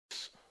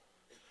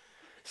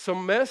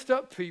some messed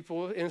up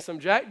people in some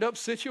jacked up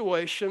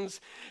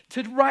situations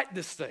to write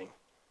this thing.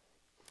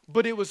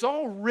 But it was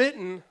all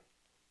written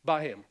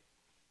by him.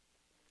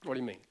 What do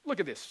you mean? Look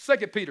at this.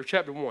 2 Peter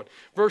chapter 1,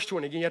 verse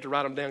 20. Again, you have to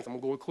write them down because I'm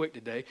going to go quick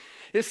today.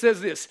 It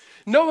says this,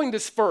 knowing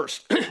this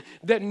first,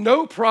 that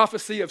no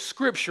prophecy of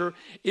Scripture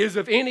is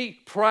of any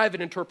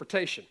private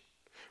interpretation.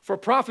 For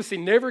prophecy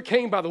never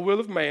came by the will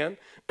of man,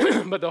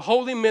 but the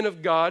holy men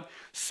of God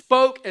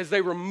spoke as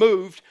they were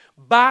moved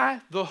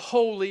by the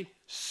Holy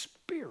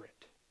Spirit.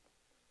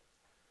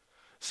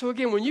 So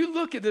again, when you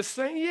look at this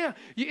thing, and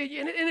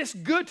it's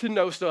good to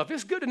know stuff.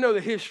 It's good to know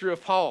the history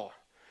of Paul.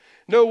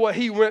 Know what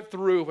he went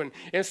through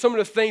and some of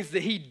the things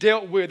that he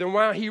dealt with and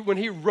when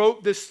he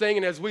wrote this thing.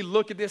 And as we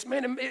look at this,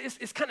 man,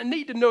 it's kind of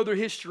neat to know their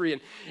history.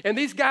 And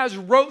these guys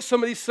wrote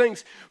some of these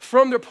things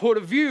from their point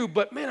of view.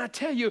 But man, I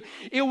tell you,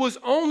 it was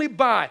only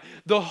by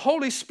the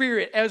Holy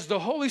Spirit, as the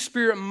Holy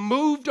Spirit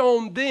moved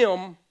on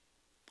them,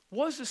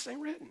 was this thing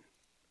written.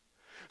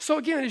 So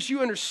again, as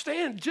you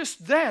understand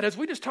just that, as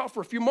we just talked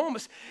for a few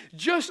moments,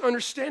 just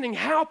understanding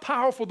how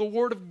powerful the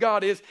Word of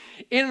God is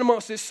in and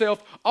amongst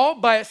itself, all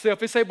by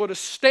itself, it's able to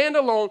stand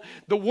alone.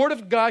 The Word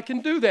of God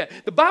can do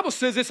that. The Bible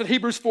says this in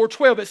Hebrews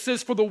 4:12. It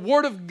says, for the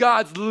Word of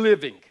God's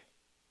living.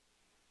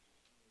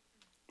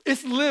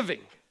 It's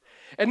living.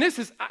 And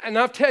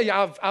I'll tell you,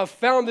 I've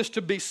found this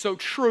to be so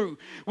true.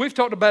 We've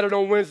talked about it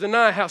on Wednesday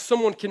night, how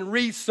someone can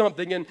read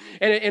something and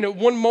at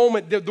one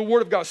moment the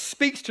Word of God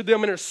speaks to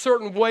them in a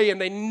certain way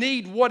and they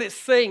need what it's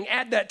saying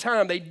at that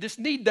time. They just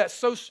need that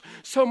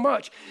so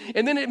much.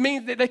 And then it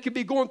means that they could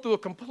be going through a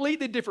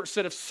completely different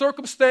set of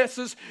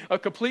circumstances, a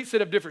complete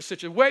set of different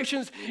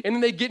situations, and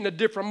then they get in a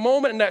different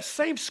moment and that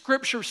same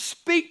Scripture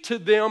speak to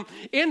them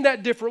in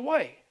that different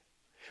way.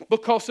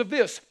 Because of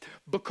this,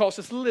 because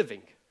it's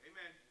living.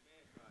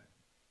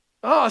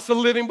 Oh, it's a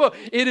living book.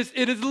 It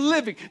is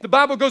living. The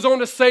Bible goes on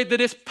to say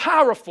that it's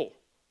powerful.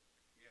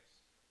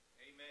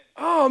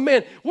 Oh,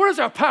 man, where does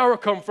our power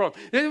come from?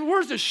 Where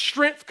does the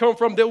strength come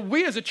from that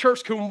we as a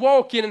church can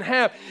walk in and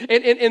have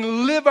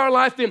and live our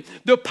life in?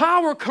 The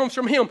power comes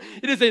from Him.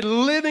 It is a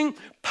living,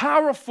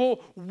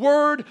 powerful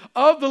Word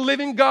of the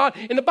living God.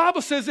 And the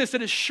Bible says this,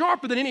 that it's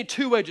sharper than any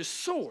two-edged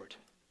sword.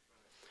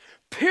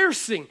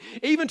 Piercing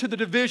even to the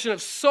division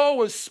of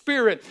soul and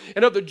spirit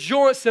and of the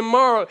joints and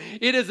marrow.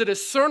 It is a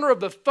discerner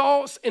of the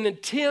thoughts and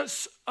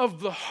intents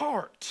of the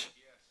heart.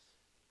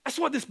 That's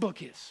what this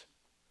book is.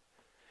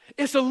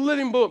 It's a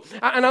living book.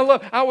 One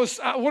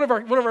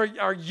of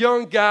our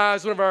young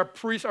guys, one of our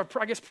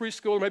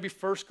preschool, maybe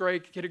first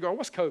grade, kindergarten.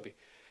 What's Kobe?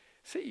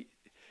 See,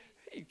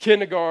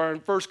 kindergarten,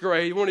 first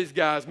grade, one of these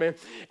guys, man.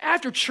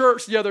 After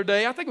church the other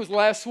day, I think it was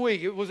last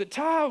week,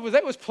 Ty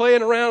was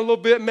playing around a little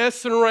bit,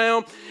 messing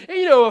around. And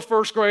you know, a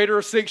first grader,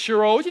 a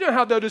 6-year-old, you know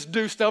how they'll just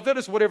do stuff. They'll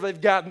just whatever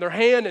they've got in their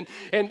hand.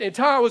 And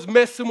Ty was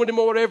messing with him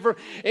or whatever.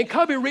 And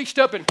Kobe reached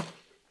up and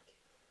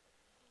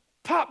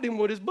popped him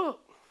with his book.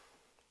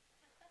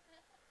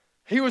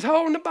 He was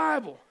holding the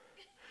Bible.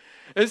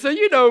 And so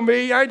you know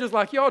me, I ain't just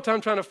like you all the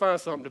time trying to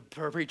find something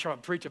to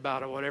preach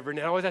about or whatever. And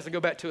I always have to go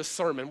back to a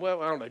sermon.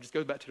 Well, I don't know, it just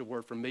goes back to the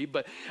Word from me.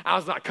 But I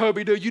was like,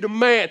 Kobe, dude, you the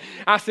man.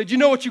 I said, you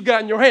know what you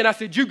got in your hand? I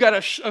said, you got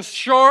a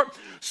sharp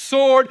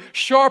sword,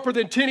 sharper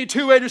than any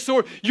two-edged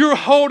sword. You're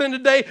holding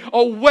today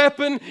a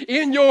weapon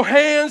in your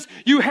hands.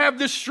 You have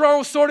this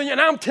strong sword in you.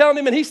 And I'm telling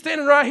him, and he's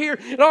standing right here.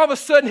 And all of a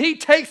sudden, he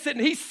takes it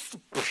and he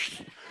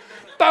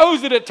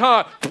throws it at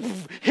Todd.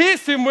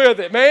 Hits him with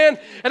it, man.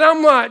 And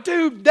I'm like,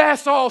 dude,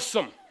 that's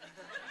awesome.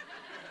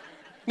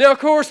 Now, of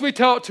course, we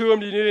talk to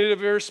them, you need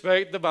to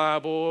respect the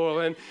Bible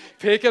and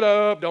pick it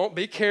up, don't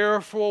be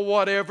careful,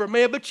 whatever.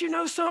 Man, but you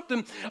know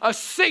something? A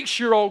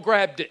 6-year-old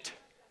grabbed it.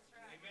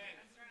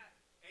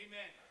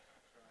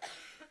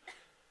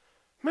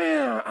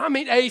 Man, I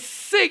mean, a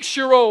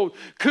 6-year-old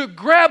could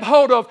grab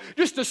hold of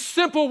just a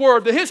simple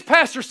word that his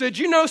pastor said,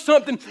 you know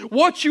something?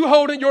 What you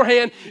hold in your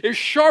hand is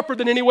sharper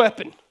than any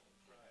weapon.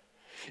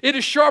 It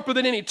is sharper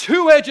than any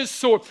two-edged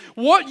sword.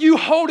 What you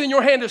hold in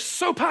your hand is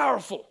so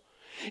powerful.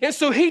 And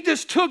so he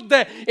just took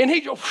that and he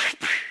just,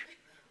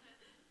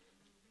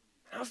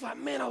 I was like,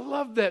 man, I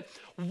love that.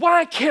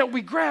 Why can't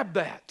we grab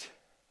that?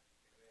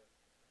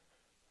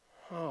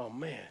 Oh,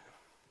 man.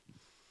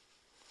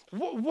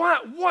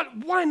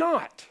 Why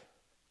not?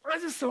 Why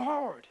is this so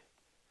hard?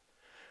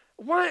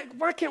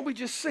 Why can't we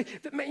just say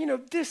that, man, you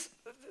know, this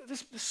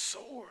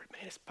sword,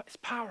 man, it's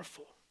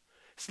powerful.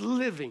 It's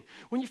living.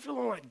 When you're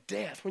feeling like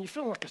death, when you're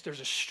feeling like there's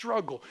a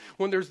struggle,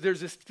 when there's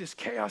this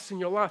chaos in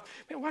your life,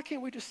 man, why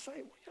can't we just say,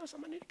 well, you know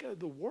something, I need to go to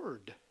the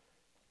Word.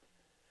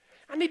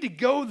 I need to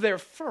go there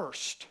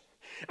first.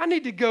 I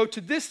need to go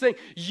to this thing,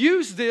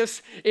 use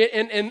this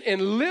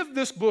and live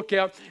this book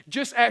out,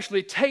 just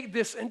actually take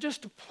this and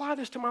just apply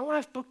this to my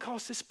life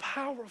because it's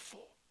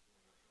powerful.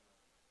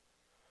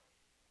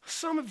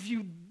 Some of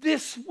you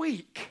this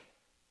week,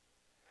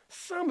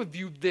 some of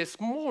you this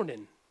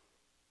morning,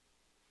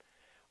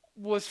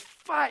 was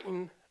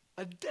fighting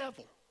a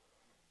devil.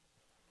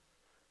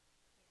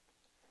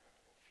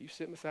 If you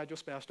sit beside your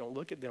spouse, don't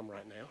look at them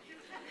right now.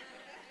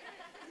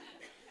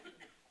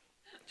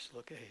 Just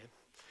look ahead.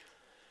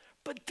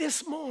 But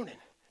this morning,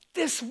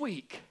 this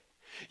week,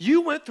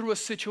 you went through a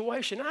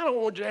situation. I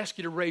don't want to ask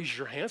you to raise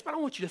your hands, but I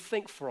want you to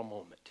think for a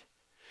moment.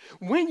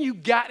 When you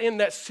got in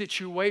that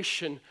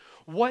situation,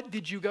 what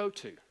did you go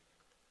to?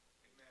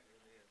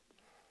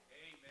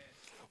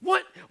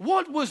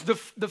 What was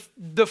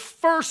the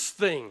first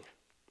thing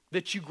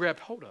that you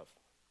grabbed hold of?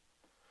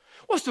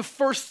 What's the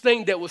first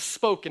thing that was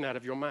spoken out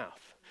of your mouth?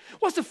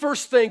 What's the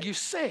first thing you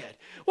said?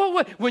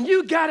 Well, when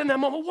you got in that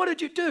moment, what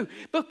did you do?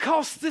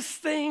 Because this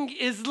thing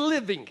is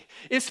living.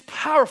 It's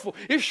powerful.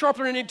 It's sharper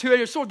than any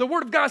two-edged sword. The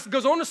Word of God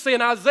goes on to say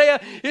in Isaiah,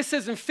 it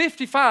says in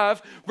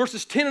 55,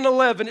 verses 10 and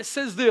 11, it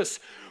says this,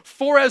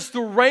 "For as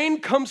the rain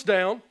comes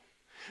down,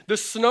 the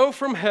snow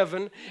from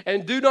heaven,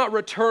 and do not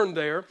return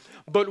there,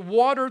 but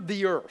water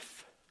the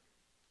earth."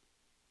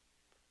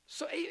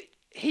 So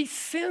he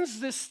sends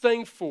this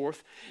thing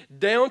forth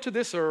down to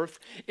this earth.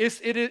 It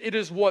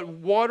is what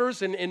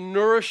waters and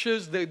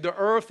nourishes the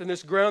earth and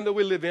this ground that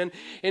we live in.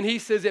 And he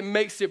says it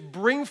makes it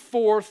bring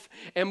forth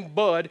and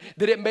bud,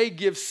 that it may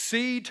give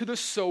seed to the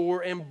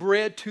sower and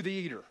bread to the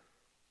eater.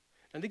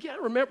 And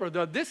again, remember,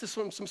 this is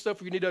some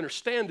stuff you need to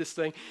understand this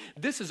thing.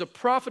 This is a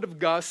prophet of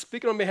God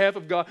speaking on behalf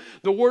of God,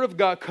 the word of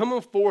God coming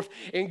forth,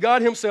 and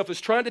God himself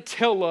is trying to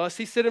tell us,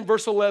 he said in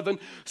verse 11,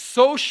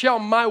 "So shall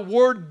my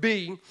word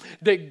be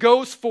that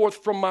goes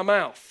forth from my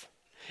mouth.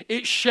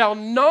 It shall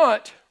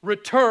not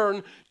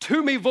return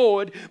to me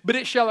void, but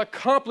it shall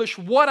accomplish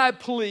what I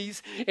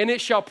please, and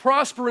it shall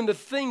prosper in the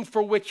thing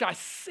for which I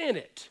sent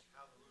it."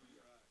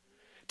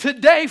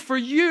 Today for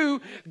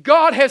you,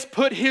 God has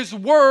put his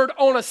word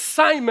on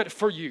assignment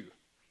for you.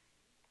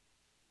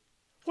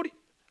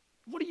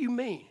 What do you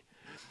mean?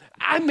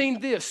 I mean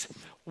this,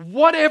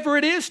 whatever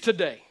it is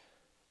today.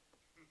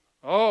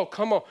 Oh,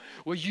 come on.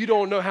 Well, you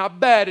don't know how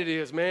bad it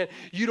is, man.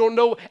 You don't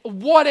know.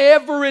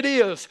 Whatever it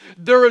is,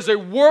 there is a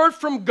word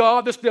from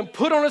God that's been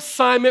put on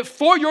assignment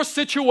for your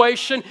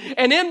situation.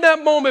 And in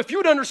that moment, if you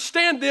would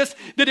understand this,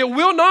 that it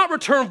will not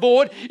return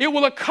void, it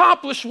will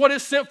accomplish what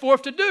it's sent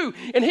forth to do.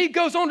 And he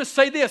goes on to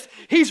say this.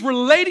 He's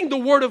relating the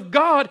word of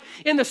God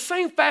in the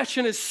same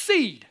fashion as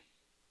seed.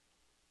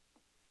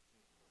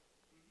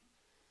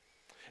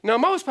 Now,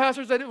 most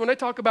pastors, when they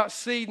talk about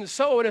seed and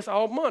sowing, it's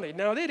all money.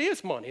 Now, it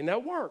is money, and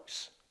that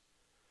works.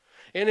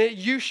 And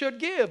you should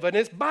give, and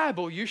it's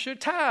Bible. You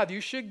should tithe, you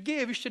should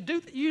give, you should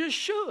do, you just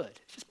should.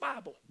 It's just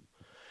Bible.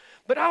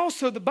 But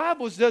also the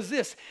Bible does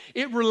this.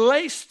 It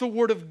relates the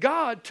word of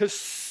God to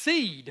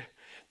seed.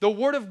 The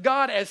word of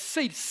God as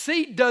seed.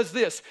 Seed does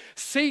this.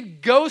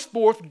 Seed goes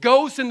forth,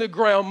 goes in the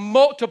ground,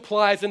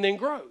 multiplies, and then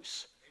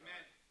grows.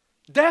 Amen.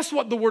 That's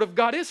what the word of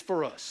God is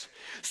for us.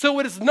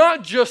 So it is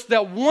not just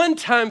that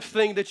one-time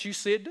thing that you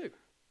see it do.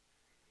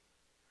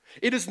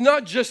 It is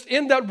not just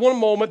in that one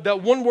moment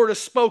that one word is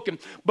spoken,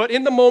 but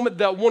in the moment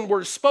that one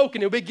word is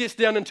spoken, if it gets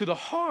down into the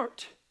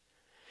heart,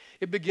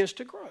 it begins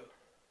to grow.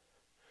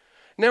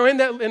 Now, in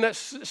that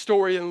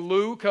story in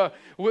Luke,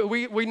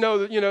 we know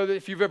that, that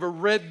if you've ever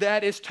read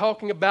that, it's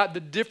talking about the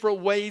different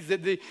ways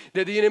that the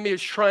enemy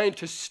is trying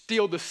to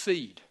steal the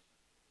seed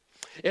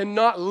and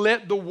not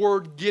let the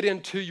word get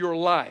into your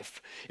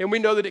life. And we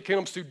know that it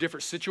comes through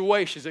different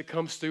situations. It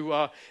comes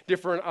through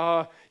different,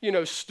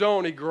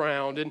 stony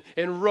ground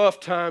and rough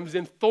times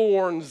and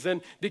thorns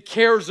and the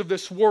cares of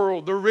this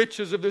world, the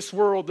riches of this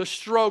world, the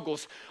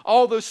struggles,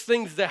 all those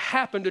things that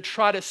happen to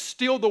try to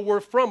steal the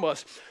word from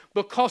us.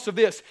 Because of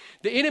this,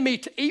 the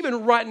enemy,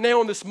 even right now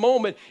in this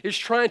moment, is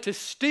trying to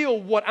steal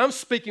what I'm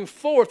speaking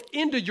forth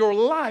into your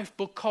life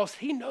because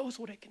he knows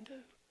what it can do.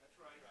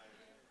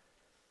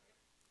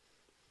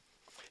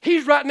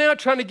 He's right now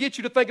trying to get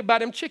you to think about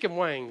them chicken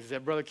wings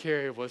that Brother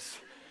Kerry was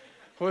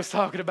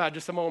talking about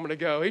just a moment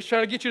ago. He's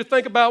trying to get you to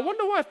think about,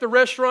 wonder what if the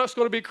restaurant's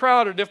going to be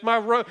crowded, if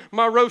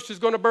my roast is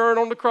going to burn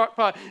on the crock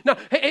pot. No,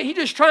 he's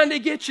just trying to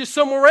get you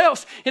somewhere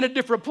else in a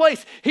different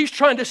place. He's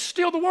trying to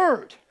steal the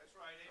word.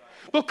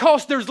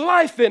 Because there's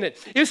life in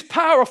it. It's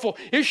powerful.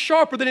 It's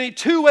sharper than any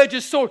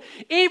two-edged sword.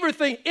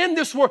 Everything in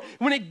this world,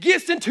 when it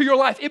gets into your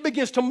life, it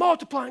begins to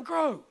multiply and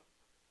grow.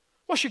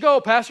 What's your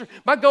goal, Pastor?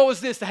 My goal is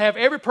this, to have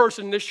every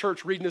person in this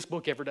church reading this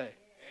book every day.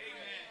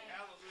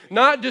 Amen.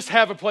 Not just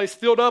have a place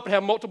filled up and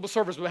have multiple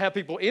services, but have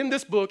people in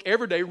this book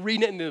every day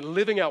reading it and then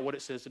living out what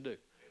it says to do.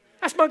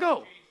 That's my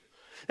goal.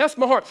 That's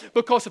my heart.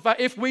 Because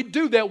if we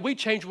do that, we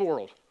change the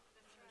world.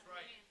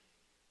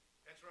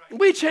 That's right.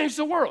 We change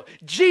the world.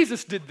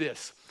 Jesus did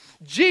this.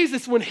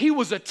 Jesus, when he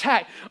was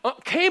attacked,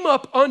 came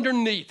up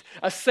underneath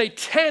a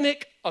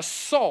satanic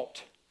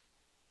assault.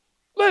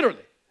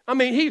 Literally. I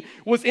mean, he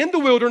was in the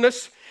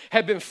wilderness,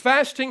 had been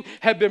fasting,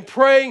 had been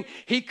praying.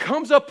 He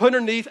comes up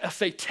underneath a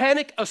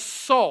satanic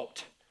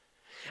assault.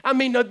 I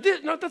mean, now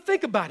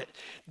think about it.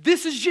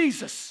 This is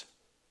Jesus.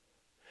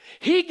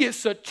 He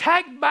gets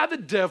attacked by the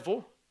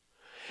devil,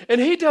 and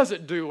he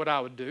doesn't do what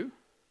I would do.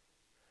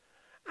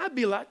 I'd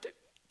be like,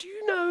 do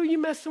you know who you're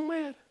messing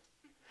with?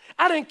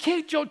 I done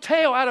kicked your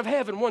tail out of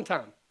heaven one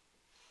time.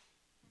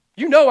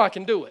 You know I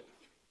can do it.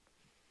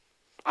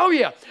 Oh,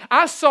 yeah,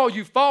 I saw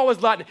you fall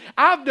as lightning.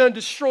 I've done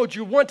destroyed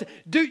you one time.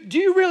 Do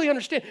you really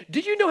understand?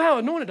 Do you know how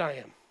anointed I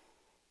am?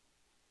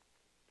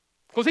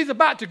 Because he's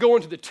about to go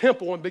into the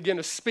temple and begin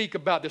to speak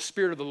about the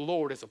Spirit of the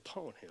Lord is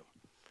upon him.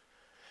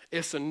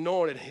 It's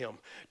anointed him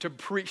to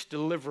preach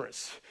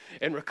deliverance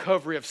and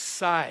recovery of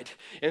sight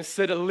and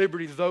set at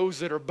liberty those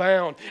that are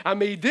bound. I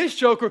mean, this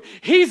joker,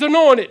 he's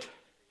anointed.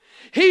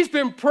 He's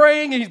been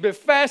praying, he's been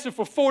fasting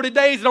for 40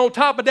 days, and on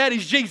top of that,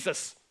 he's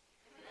Jesus.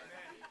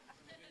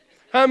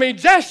 I mean,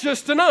 that's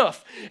just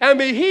enough. I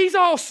mean, he's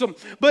awesome.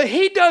 But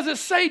he doesn't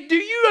say, do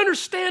you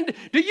understand?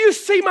 Do you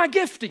see my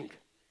gifting?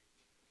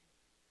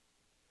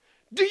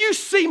 Do you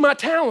see my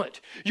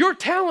talent? Your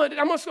talent,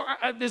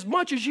 as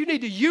much as you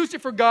need to use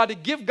it for God, to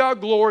give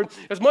God glory,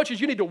 as much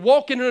as you need to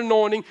walk in an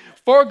anointing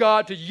for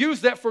God, to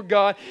use that for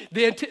God,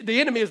 the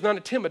enemy is not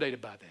intimidated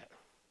by that.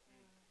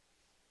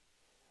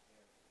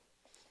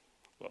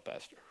 Well,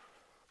 Pastor,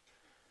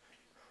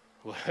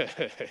 well,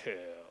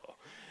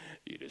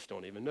 you just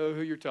don't even know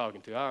who you're talking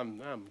to.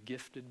 I'm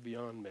gifted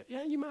beyond measure.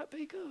 Yeah, you might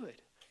be good.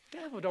 The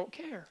devil don't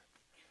care.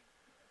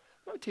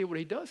 I'll tell you what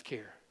he does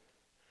care.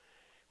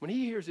 When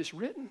he hears this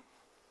written,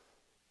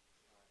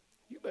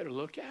 you better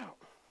look out.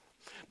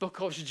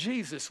 Because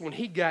Jesus, when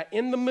he got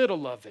in the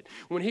middle of it,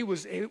 when he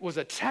was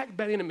attacked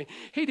by the enemy,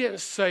 he didn't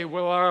say,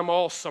 well, I'm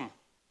awesome.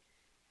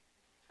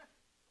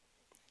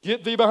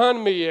 Get thee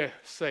behind me,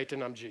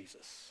 Satan, I'm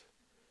Jesus.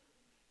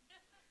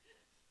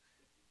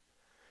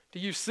 Do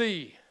you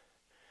see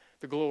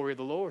the glory of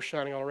the Lord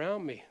shining all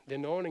around me? The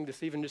anointing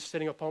that's even just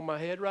sitting upon my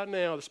head right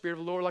now, the Spirit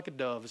of the Lord like a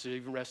dove is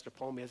even resting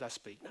upon me as I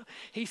speak. No,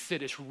 he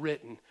said it's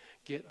written,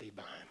 get thee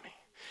behind me.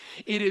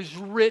 It is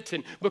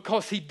written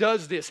because he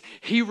does this.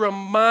 He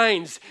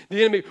reminds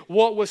the enemy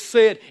what was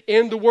said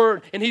in the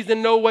word. And he's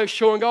in no way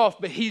showing off,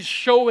 but he's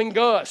showing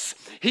us.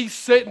 He's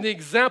setting the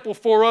example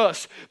for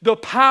us. The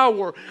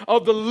power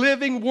of the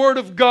living word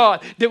of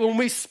God. That when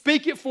we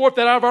speak it forth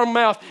out of our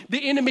mouth,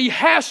 the enemy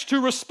has to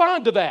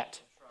respond to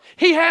that.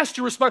 He has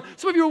to respond.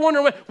 Some of you are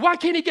wondering, why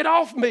can't he get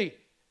off me?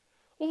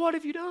 Well, what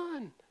have you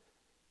done?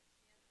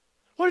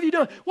 What have you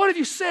done? What have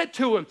you said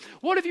to him?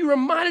 What have you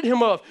reminded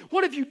him of?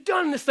 What have you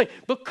done in this thing?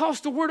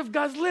 Because the word of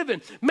God's living.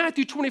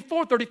 Matthew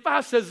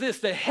 24:35 says this,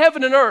 that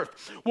heaven and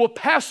earth will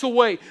pass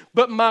away,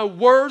 but my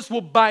words will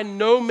by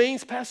no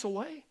means pass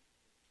away.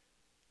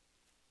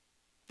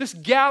 This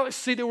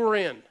galaxy that we're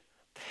in,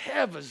 the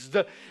heavens,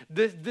 the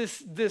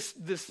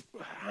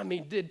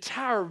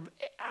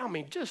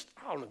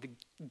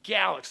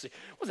galaxy.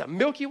 What's that,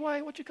 Milky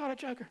Way? What you call it,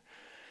 Joker?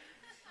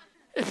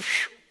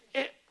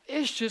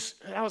 It's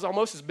just, that was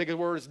almost as big a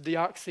word as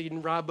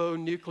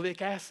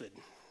deoxyribonucleic acid.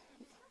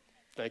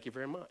 Thank you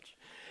very much.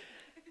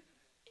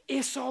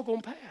 It's all going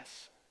to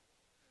pass.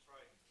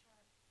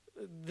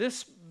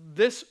 This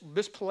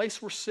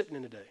place we're sitting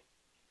in today.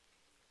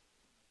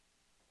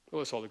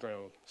 Well, it's all the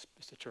ground.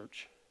 It's the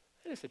church.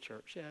 It's the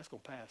church. Yeah, it's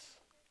going to pass.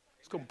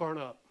 It's going to burn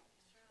up.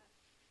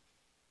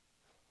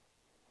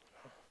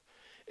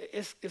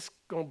 It's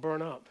going to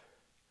burn up.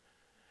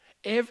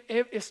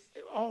 It's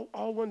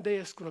all one day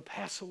it's going to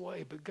pass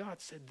away. But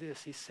God said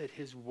this. He said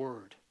his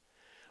word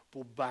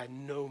will by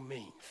no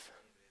means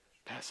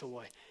pass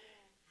away.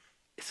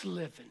 It's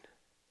living.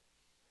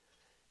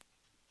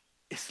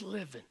 It's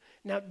living.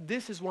 Now,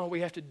 this is why we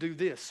have to do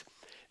this.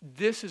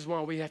 This is why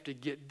we have to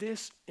get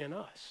this in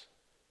us.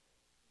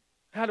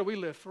 How do we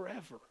live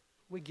forever?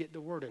 We get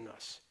the word in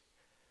us.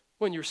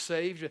 When you're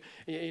saved,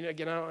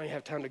 again, I don't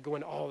have time to go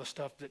into all the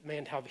stuff that,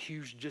 man, how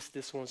huge just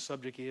this one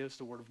subject is,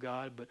 the word of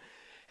God. But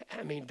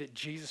I mean, that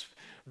Jesus,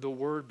 the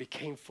word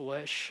became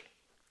flesh,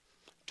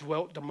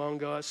 dwelt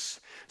among us.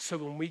 So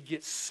when we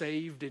get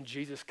saved and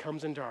Jesus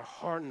comes into our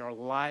heart and our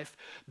life,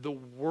 the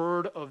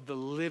word of the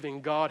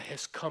living God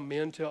has come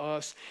into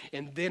us.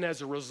 And then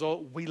as a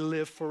result, we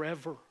live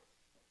forever.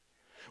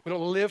 We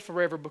don't live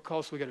forever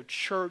because we go to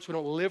church. We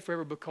don't live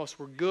forever because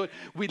we're good.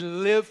 We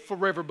live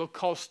forever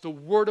because the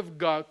word of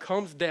God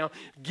comes down,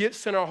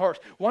 gets in our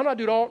hearts. Why not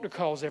do the altar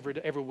calls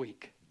every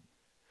week?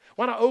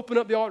 Why not open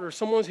up the altar to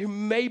someone who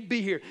may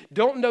be here,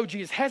 don't know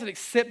Jesus, hasn't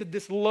accepted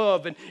this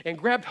love and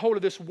grabbed hold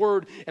of this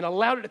word and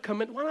allowed it to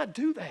come in? Why not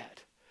do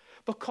that?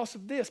 Because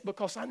of this.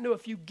 Because I know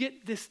if you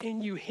get this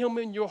in you, him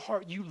in your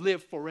heart, you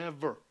live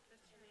forever.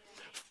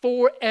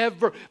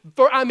 Forever.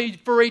 For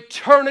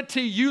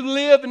eternity, you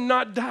live and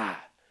not die.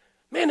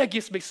 Man, that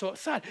gets me so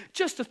excited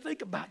just to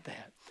think about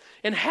that.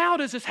 And how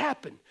does this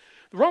happen?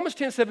 Romans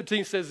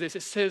 10:17 says this.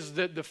 It says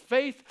that the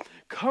faith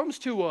comes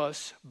to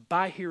us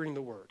by hearing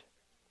the word.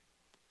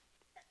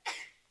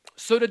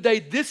 So today,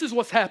 this is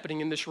what's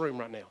happening in this room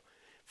right now.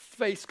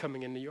 Faith's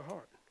coming into your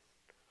heart.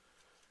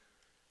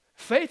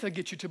 Faith will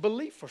get you to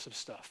believe for some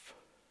stuff.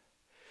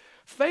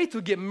 Faith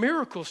will get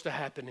miracles to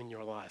happen in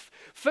your life.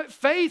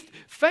 Faith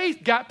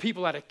got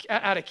people out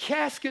of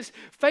caskets.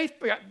 Faith,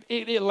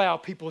 it allowed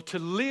people to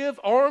live,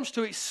 arms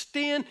to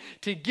extend,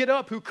 to get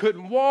up who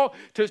couldn't walk,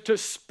 to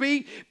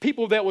speak.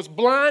 People that was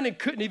blind and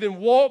couldn't even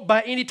walk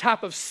by any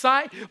type of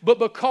sight. But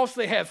because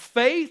they have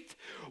faith,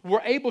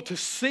 were able to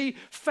see.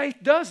 Faith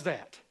does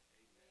that.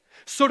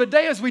 So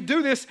today as we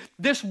do this,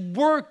 this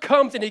word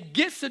comes and it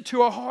gets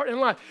into our heart and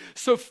life.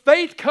 So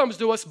faith comes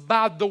to us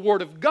by the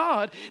word of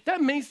God.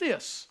 That means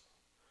this.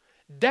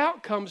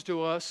 Doubt comes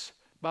to us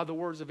by the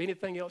words of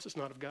anything else that's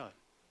not of God.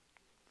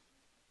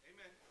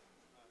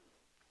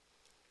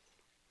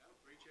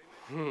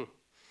 Amen.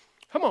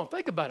 Come on,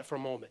 think about it for a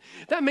moment.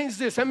 That means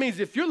this. That means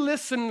if you're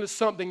listening to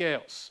something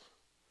else,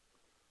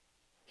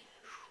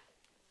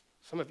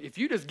 if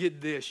you just get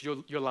this,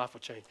 your life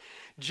will change.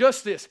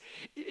 Just this.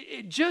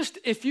 Just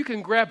if you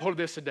can grab hold of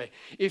this today.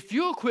 If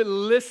you'll quit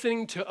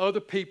listening to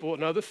other people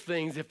and other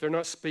things if they're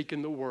not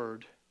speaking the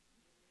word,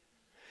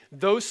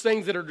 those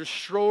things that are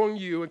destroying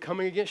you and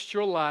coming against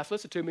your life,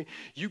 listen to me,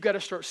 you got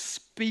to start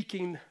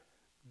speaking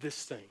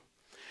this thing.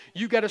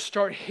 You got to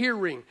start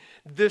hearing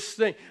this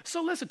thing.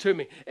 So listen to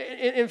me.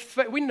 In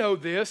fact, we know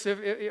this,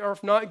 or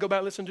if not, go back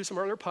and listen to some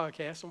earlier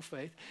podcasts on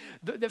faith.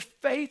 The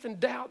faith and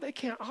doubt, they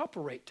can't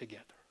operate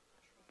together.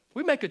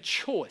 We make a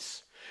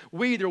choice.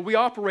 We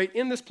operate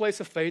in this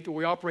place of faith or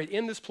we operate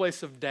in this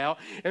place of doubt.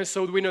 And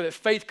so we know that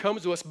faith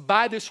comes to us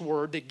by this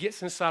word that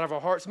gets inside of our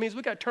hearts. It means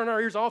we got to turn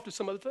our ears off to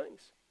some other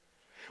things.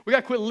 We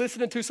got to quit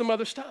listening to some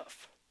other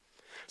stuff.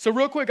 So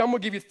real quick, I'm going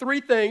to give you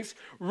 3 things,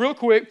 real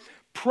quick,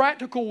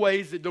 practical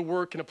ways that the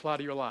word can apply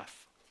to your life.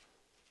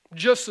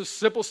 Just the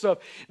simple stuff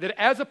that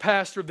as a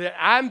pastor that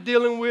I'm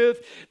dealing with,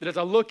 that as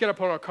I look at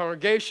upon our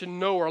congregation,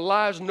 know our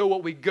lives, know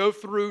what we go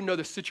through, know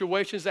the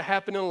situations that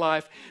happen in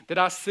life, that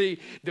I see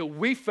that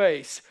we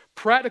face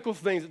practical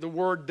things that the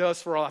word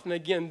does for our life. And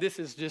again, this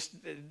is just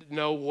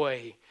no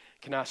way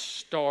can I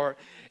start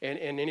and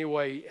in any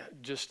way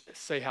just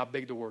say how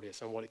big the word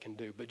is and what it can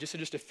do. But just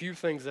a few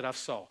things that I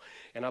saw,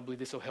 and I believe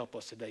this will help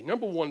us today.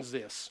 Number one is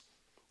this.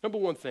 Number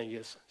one thing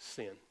is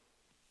sin.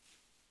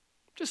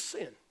 Just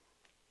sin.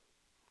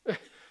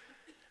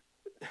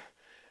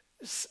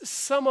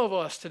 Some of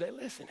us today,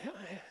 listen,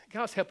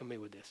 God's helping me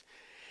with this,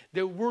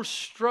 that we're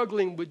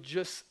struggling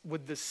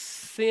with the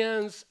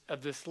sins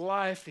of this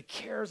life, the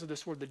cares of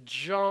this world, the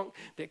junk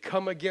that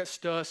come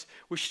against us.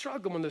 We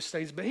struggle with those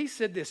things. But he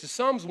said this in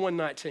Psalms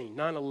 119,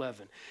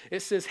 9-11.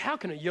 It says, how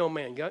can a young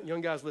man,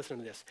 young guys listen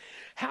to this,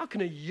 how can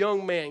a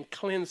young man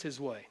cleanse his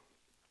way?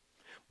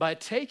 By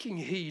taking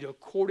heed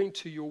according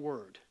to your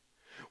word.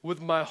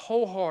 With my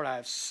whole heart I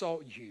have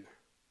sought you.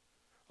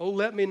 Oh,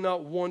 let me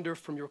not wander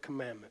from your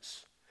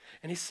commandments.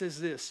 And he says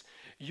this,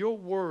 your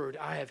word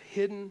I have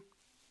hidden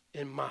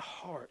in my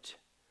heart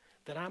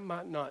that I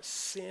might not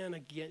sin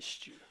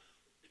against you.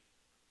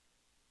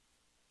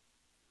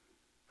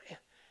 Man,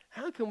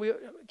 how can we,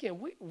 again,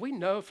 we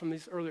know from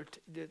this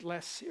the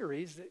last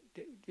series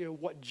that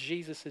what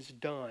Jesus has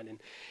done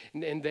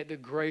and that the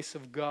grace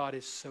of God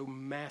is so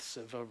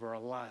massive over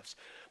our lives.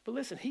 But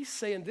listen, he's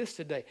saying this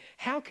today.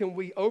 How can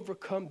we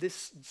overcome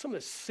some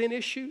of the sin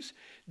issues?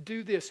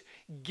 Do this.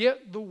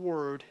 Get the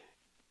word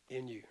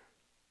in you.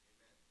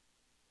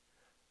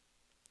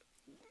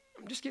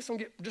 Just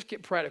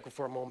get practical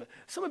for a moment.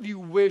 Some of you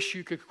wish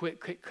you could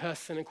quit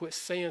cussing and quit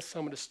saying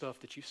some of the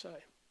stuff that you say.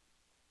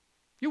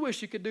 You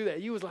wish you could do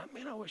that. You was like,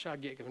 man, I wish I'd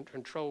get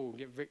control and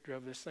get victory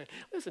over this thing.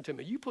 Listen to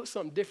me. You put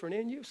something different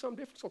in you, something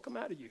different's going to come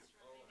out of you.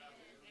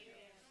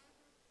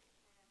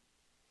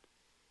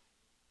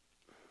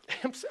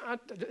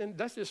 And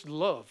that's just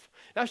love.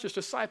 That's just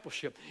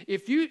discipleship.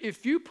 If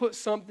you put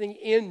something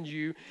in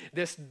you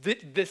this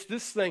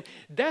thing,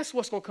 that's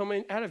what's going to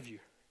come out of you.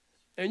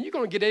 And you're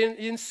going to get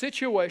in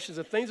situations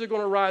and things are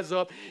going to rise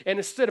up. And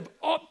instead of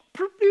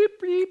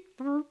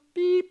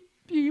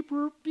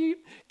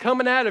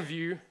coming out of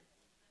you,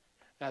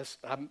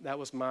 that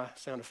was my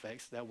sound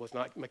effects. That was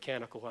not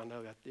mechanical. I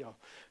know that y'all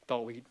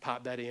thought we'd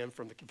pop that in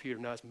from the computer.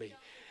 No, it's me.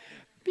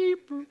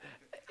 Beep.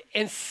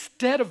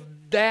 Instead of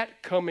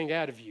that coming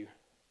out of you,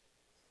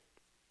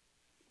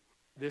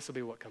 this will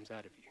be what comes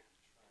out of you.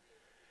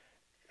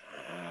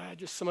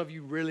 Just some of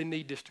you really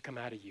need this to come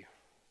out of you.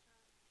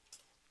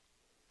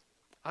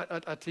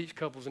 I teach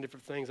couples and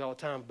different things all the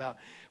time about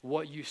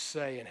what you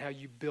say and how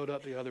you build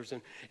up the others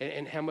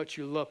and how much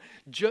you love.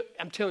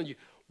 I'm telling you,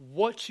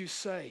 what you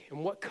say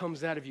and what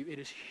comes out of you, it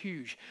is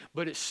huge.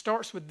 But it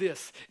starts with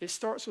this. It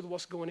starts with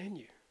what's going in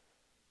you.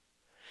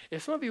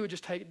 If some of you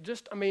would I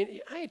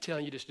ain't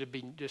telling you just to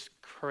be just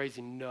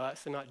crazy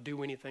nuts and not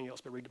do anything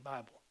else but read the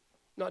Bible.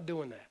 Not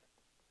doing that.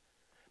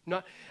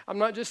 I'm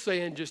not just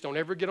saying just don't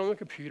ever get on the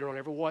computer, don't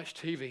ever watch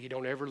TV,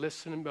 don't ever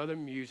listen to other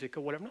music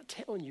or whatever. I'm not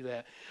telling you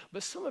that.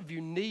 But some of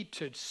you need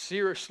to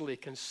seriously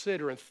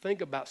consider and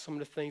think about some of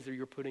the things that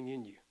you're putting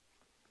in you.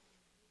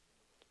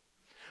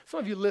 Some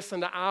of you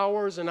listen to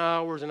hours and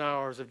hours and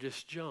hours of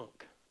just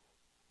junk.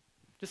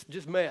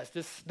 Just mess.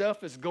 Just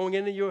stuff is going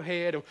into your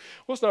head. And,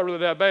 well, it's not really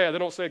that bad. They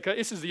don't say,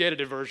 this is the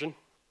edited version.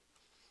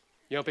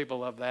 Young people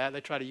love that. They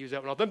try to use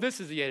that one all the time.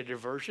 This is the edited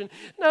version.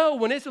 No,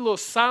 when it's a little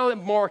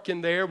silent mark in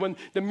there, when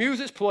the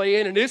music's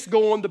playing and it's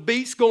going, the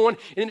beat's going,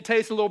 and it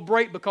takes a little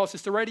break because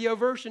it's the radio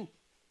version.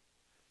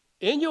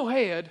 In your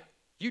head,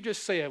 you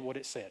just said what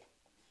it said.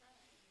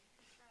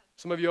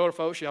 Some of you older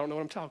folks, y'all don't know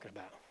what I'm talking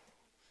about.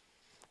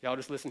 Y'all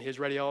just listen to his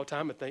radio all the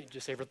time and think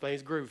just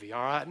everything's groovy,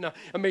 all right? No,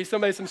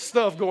 somebody's some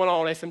stuff going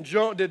on. There's some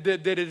junk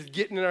that is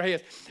getting in our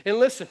heads. And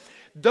listen,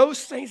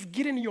 those things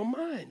get into your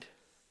mind.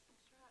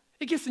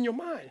 It gets in your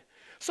mind.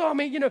 So,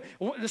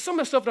 some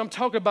of the stuff that I'm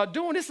talking about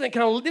doing, this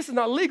is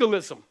not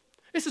legalism.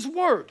 This is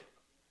word.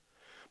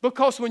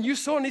 Because when you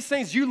sow in these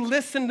things, you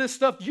listen to this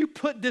stuff, you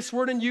put this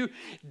word in you,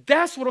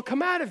 that's what will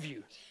come out of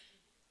you.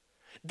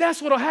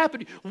 That's what will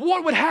happen.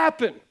 What would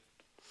happen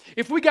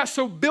if we got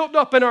so built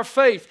up in our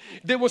faith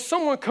that when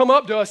someone come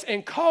up to us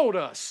and called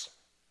us,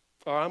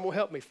 all right, I'm going to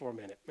help me for a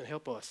minute and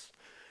help us.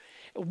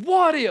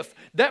 What if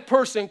that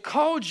person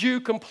called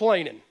you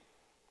complaining?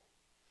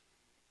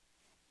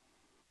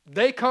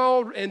 They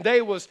called and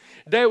they was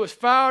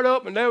fired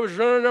up and they was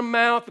running their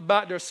mouth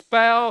about their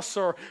spouse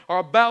or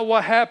about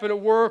what happened at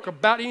work, or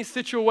about any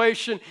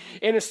situation.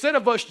 And instead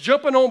of us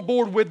jumping on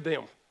board with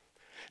them,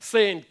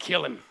 saying,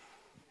 kill him.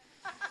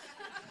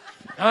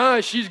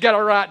 She's got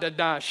a right to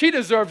die. She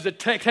deserves to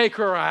take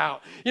her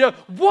out. You know,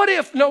 what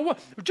if,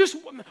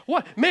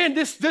 man,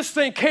 this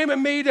thing came at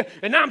me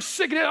and I'm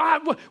sick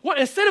of it.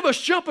 Instead of us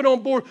jumping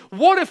on board,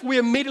 what if we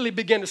immediately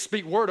begin to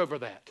speak word over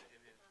that?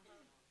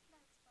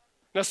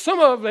 Now, some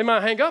of them, they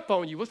might hang up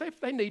on you. Well,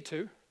 they need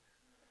to.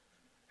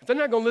 If they're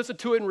not going to listen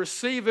to it and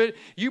receive it,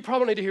 you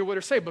probably need to hear what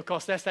they're saying,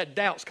 because that's that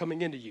doubt's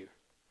coming into you.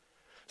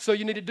 So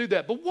you need to do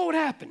that. But what would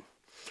happen?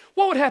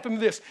 What would happen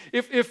with this?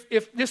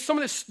 If this, some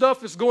of this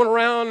stuff is going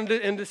around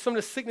and some of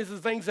the sicknesses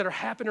and things that are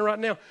happening right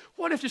now,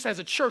 what if just as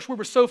a church we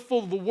were so full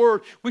of the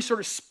word, we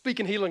started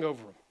speaking healing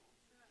over them?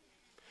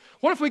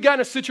 What if we got in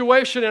a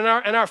situation and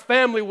our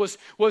family was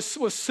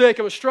sick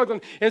and was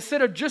struggling?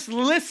 Instead of just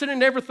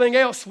listening to everything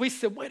else, we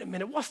said, wait a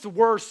minute, what's the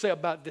word say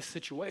about this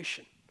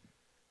situation?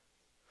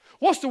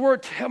 What's the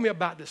word tell me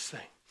about this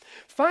thing?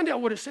 Find out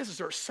what it says and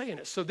start saying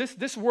it. So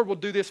this word will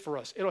do this for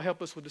us. It'll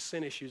help us with the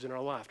sin issues in our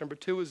life. Number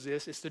 2 is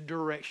this. It's the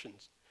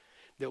directions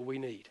that we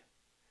need.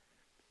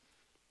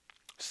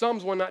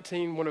 Psalms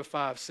 119,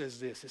 105 says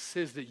this. It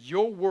says that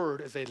your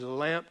word is a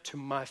lamp to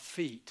my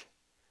feet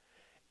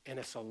and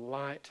it's a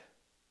light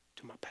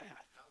to my path.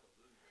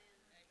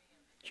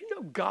 You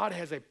know God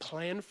has a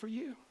plan for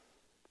you.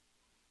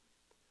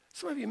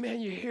 Some of you, man,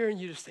 you hear and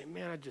you just think,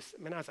 man,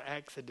 that was an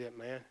accident,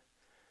 man.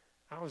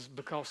 I was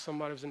because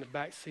somebody was in the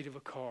back seat of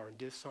a car and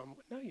did something.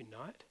 No, you're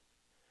not.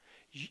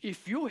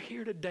 If you're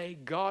here today,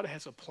 God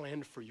has a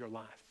plan for your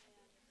life.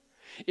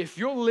 If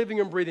you're living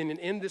and breathing and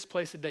in this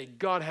place today,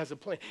 God has a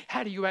plan.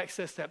 How do you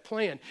access that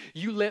plan?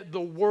 You let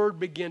the word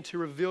begin to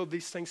reveal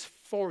these things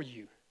for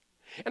you.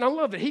 And I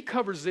love that he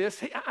covers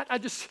this.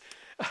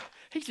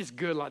 He's just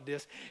good like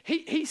this.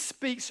 He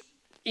speaks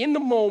in the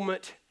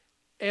moment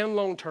and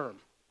long term.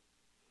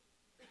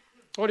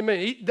 What do you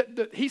mean?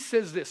 He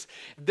says this,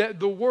 that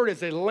the word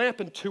is a lamp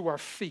unto our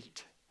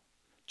feet.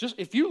 Just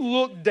if you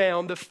look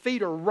down, the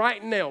feet are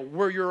right now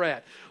where you're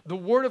at. The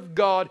word of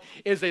God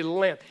is a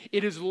lamp.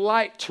 It is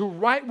light to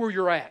right where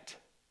you're at.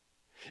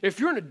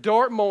 If you're in a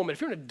dark moment,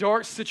 if you're in a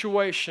dark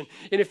situation,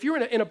 and if you're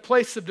in a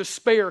place of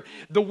despair,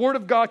 the word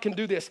of God can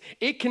do this.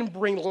 It can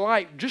bring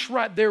light just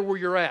right there where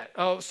you're at.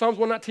 Psalms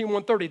 119,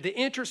 130, the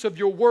entrance of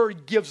your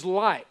word gives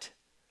light.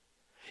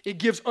 It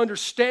gives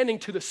understanding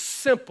to the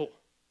simple.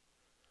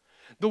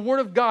 The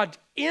word of God,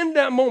 in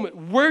that moment,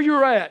 where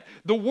you're at,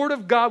 the word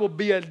of God will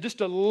be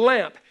just a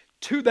lamp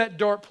to that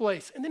dark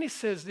place. And then he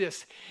says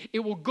this,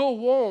 it will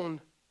go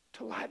on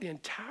to light the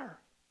entire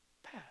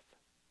path.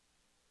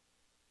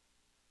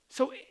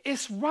 So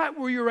it's right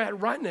where you're at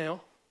right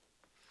now.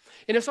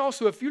 And it's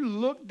also, if you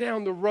look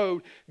down the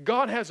road,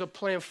 God has a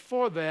plan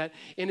for that,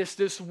 and it's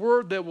this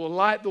word that will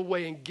light the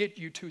way and get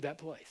you to that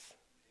place.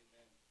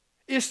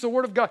 It's the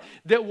word of God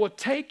that will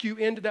take you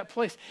into that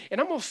place. And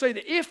I'm going to say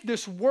that if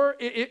this word,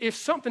 if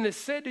something is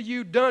said to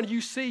you, done,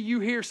 you see, you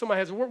hear, somebody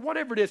has a word,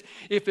 whatever it is,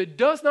 if it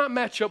does not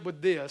match up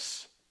with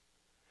this,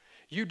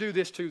 you do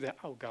this too, that,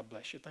 oh, God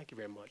bless you, thank you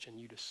very much, and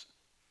you just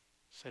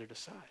set it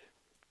aside.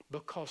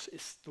 Because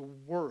it's the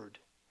word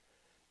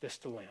that's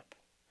the lamp.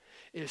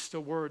 It's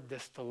the word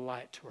that's the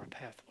light to our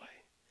pathway.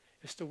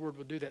 It's the word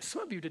will do that.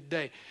 Some of you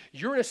today,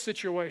 you're in a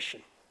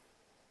situation.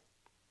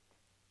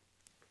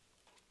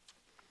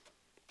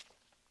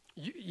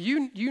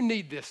 You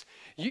need this.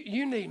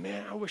 You need,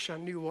 man, I wish I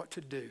knew what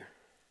to do.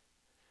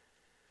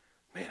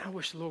 Man, I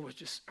wish the Lord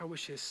would I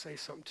wish he'd say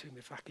something to me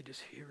if I could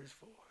just hear his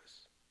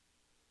voice.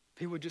 If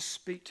he would just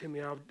speak to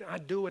me,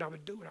 I'd do it, I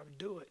would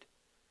do it.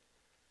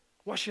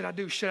 What should I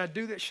do? Should I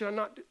do that? Should I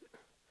not do that?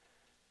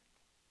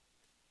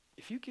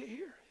 If you get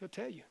here, he'll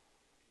tell you.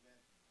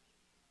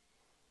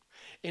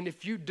 And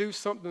if you do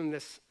something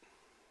that's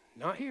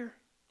not here,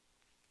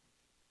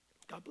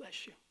 God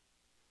bless you.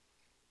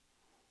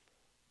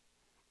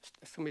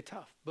 It's going to be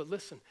tough. But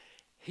listen,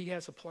 he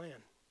has a plan.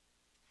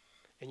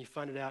 And you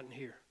find it out in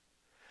here.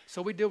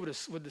 So we deal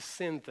with the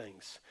sin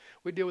things.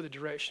 We deal with the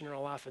direction in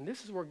our life. And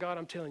this is where God,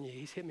 I'm telling you,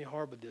 he's hit me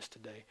hard with this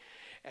today.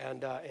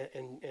 And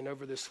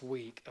over this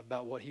week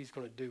about what he's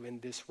going to do in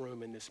this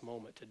room, in this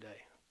moment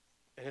today.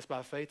 And it's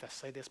by faith. I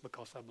say this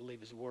because I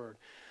believe his word.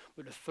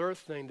 But the third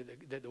thing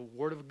that the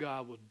word of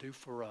God will do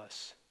for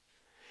us,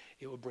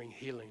 it will bring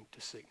healing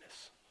to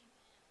sickness.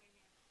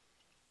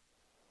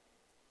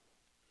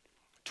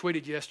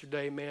 Tweeted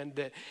yesterday, man,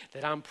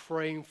 that I'm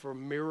praying for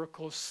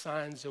miracles,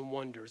 signs, and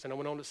wonders. And I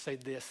went on to say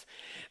this,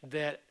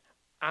 that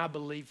I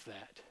believe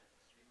that.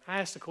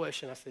 I asked the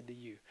question, I said to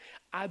you,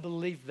 I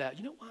believe that.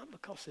 You know why?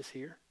 Because it's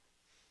here.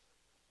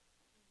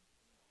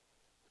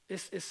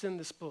 It's in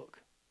this book.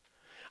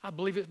 I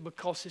believe it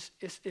because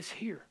it's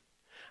here.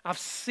 I've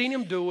seen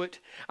him do it.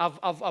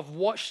 I've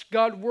watched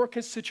God work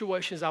in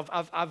situations.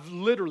 I've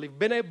literally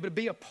been able to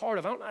be a part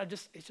of.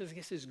 It's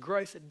just His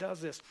grace that does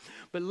this.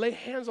 But lay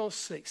hands on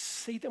sick,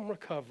 see them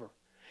recover.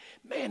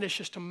 Man, it's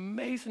just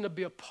amazing to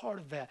be a part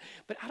of that.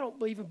 But I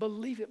don't even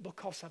believe it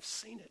because I've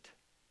seen it.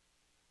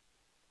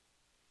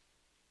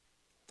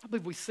 I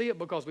believe we see it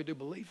because we do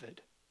believe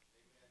it.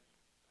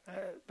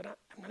 But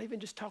I'm not even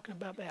just talking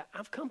about that.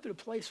 I've come to the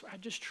place where I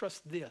just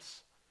trust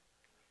this.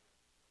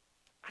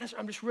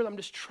 I'm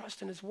just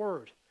trusting His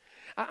word.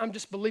 I'm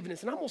just believing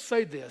this. And I'm going to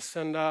say this,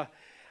 and I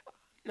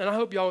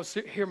hope y'all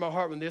hear my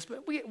heart with this,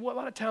 but a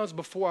lot of times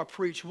before I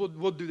preach,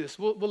 we'll do this.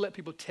 We'll let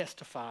people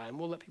testify, and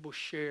we'll let people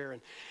share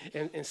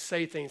and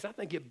say things. I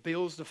think it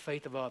builds the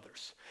faith of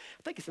others.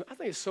 I think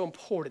it's so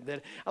important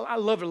that I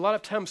love it. A lot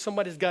of times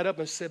somebody's got up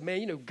and said,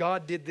 man,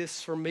 God did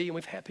this for me. And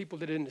we've had people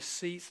that are in the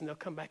seats, and they'll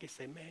come back and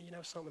say, man,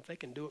 something, if they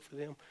can do it for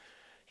them,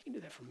 He can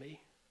do that for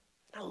me.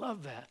 I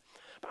love that.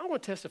 But I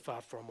want to testify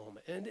for a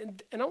moment.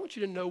 And I want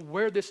you to know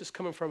where this is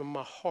coming from in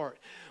my heart,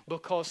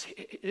 because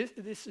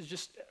this is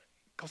just,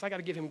 because I got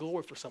to give Him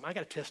glory for something. I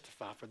got to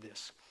testify for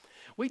this.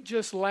 We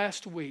just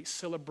last week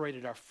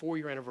celebrated our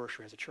 4-year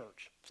anniversary as a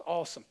church. It's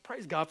awesome.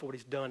 Praise God for what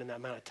He's done in that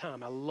amount of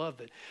time. I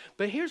love it.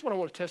 But here's what I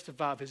want to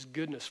testify of His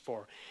goodness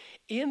for.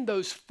 In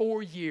those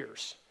 4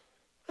 years,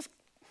 that's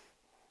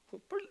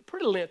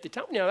pretty lengthy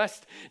time.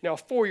 That's a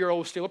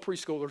 4-year-old, still a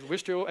preschooler. We're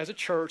still, as a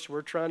church,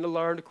 we're trying to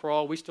learn to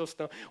crawl. We still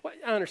stumble. Well,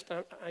 I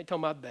understand. I ain't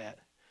talking about that.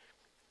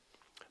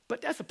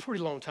 But that's a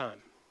pretty long time.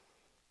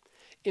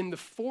 In the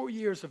 4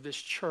 years of this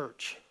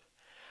church,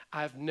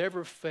 I've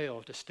never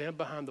failed to stand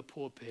behind the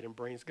pulpit and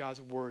bring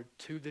God's word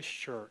to this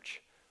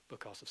church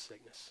because of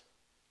sickness.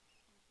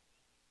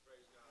 Praise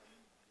God.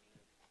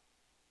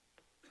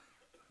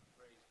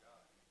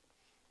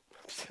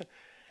 Praise God.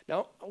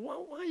 Now,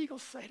 why are you going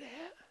to say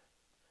that?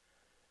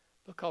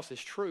 Because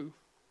it's true,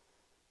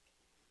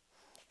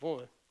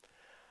 one.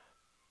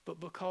 But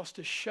because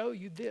to show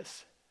you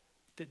that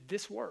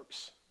this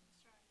works.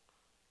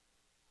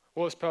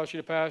 Well, it's pastor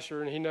to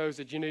pastor, and he knows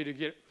that you need to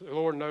get, the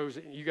Lord knows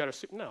that you got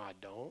to, no, I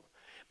don't.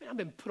 Man, I've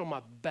been put on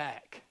my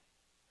back.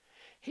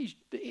 The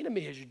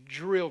enemy has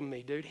drilled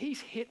me, dude.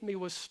 He's hit me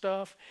with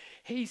stuff.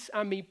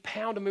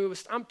 Pounding me with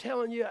stuff. I'm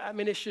telling you,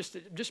 it's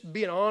just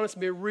being honest,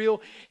 being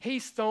real.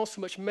 He's thrown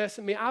so much mess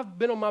at me. I've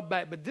been on my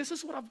back, but this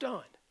is what I've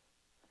done.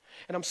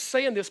 And I'm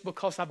saying this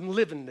because I'm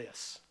living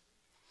this.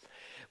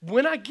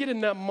 When I get in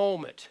that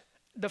moment,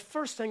 the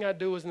first thing I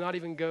do is not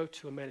even go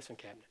to a medicine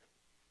cabinet.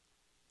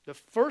 The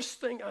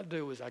first thing I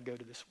do is I go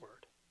to this word.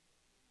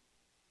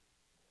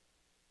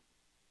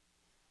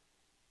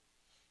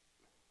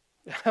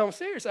 I'm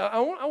serious. I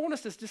want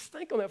us to just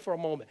think on that for a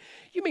moment.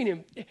 You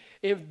mean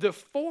in the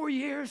 4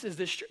 years is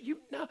this?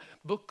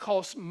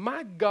 Because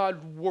my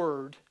God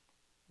word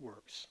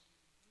works.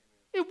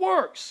 It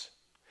works.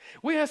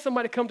 We had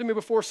somebody come to me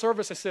before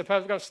service. They said,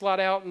 Pastor, we're going to slide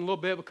out in a little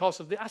bit because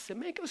of this. I said,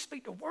 man, go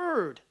speak the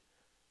word.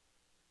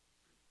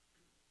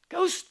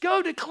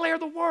 Go declare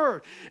the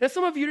word. And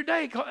some of you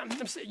today,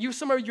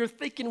 some of you are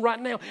thinking right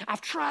now,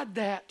 I've tried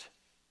that.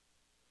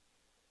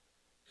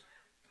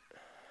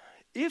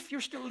 If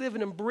you're still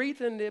living and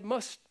breathing, it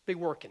must be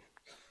working.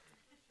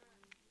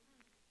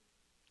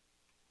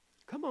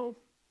 Come on.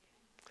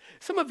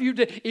 Some of you,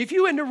 if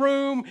you're in the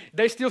room,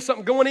 there's still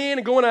something going in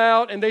and going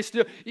out, and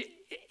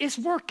it's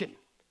working.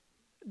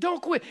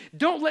 Don't quit.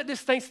 Don't let this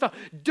thing stop.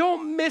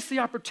 Don't miss the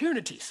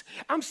opportunities.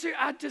 I'm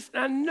serious.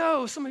 I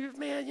know some of you,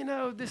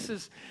 man, this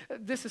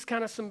is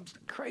kind of some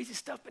crazy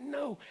stuff, but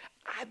no,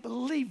 I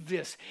believe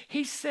this.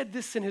 He said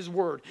this in His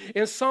word.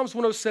 In Psalms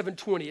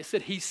 107:20, it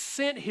said He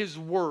sent His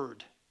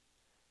word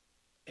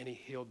and He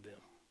healed them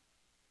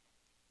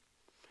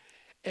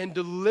and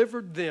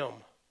delivered them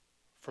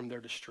from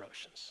their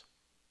destructions.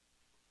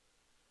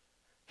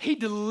 He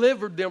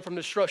delivered them from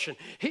destruction.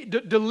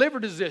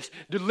 Delivered is this.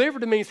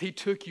 Delivered means He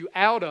took you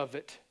out of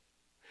it.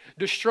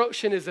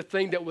 Destruction is the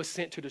thing that was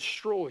sent to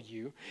destroy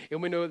you.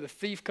 And we know that the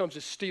thief comes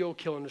to steal,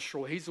 kill, and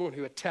destroy. He's the one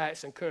who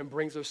attacks and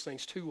brings those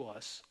things to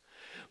us.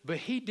 But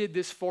He did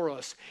this for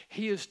us.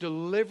 He has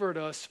delivered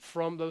us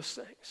from those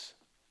things.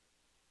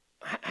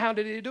 How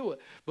did He do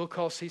it?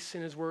 Because He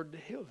sent His word to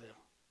heal them.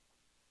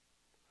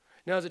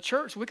 Now, as a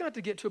church, we got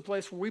to get to a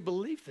place where we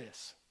believe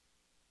this.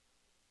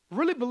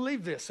 Really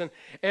believe this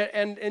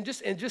and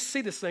just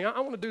see this thing. I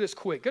want to do this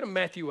quick. Go to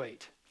Matthew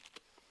 8.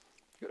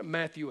 Go to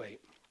Matthew 8.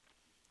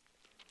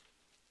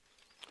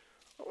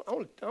 I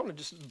want to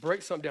just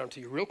break something down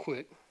to you real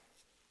quick.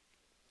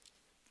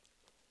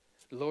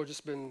 The Lord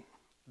just been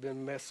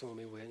messing with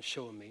me with and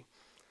showing me.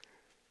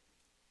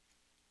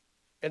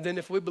 And then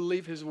if we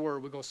believe His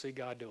word, we're going to see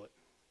God do it.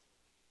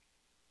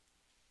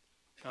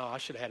 Oh, I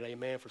should have had an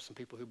amen for some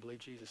people who believe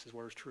Jesus. His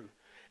word is true.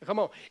 Come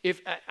on.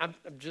 If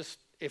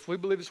we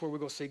believe His word, we're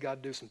going to see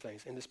God do some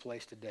things in this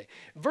place today.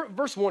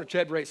 Verse 1 of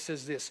chapter 8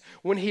 says this.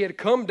 When He had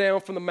come down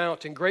from the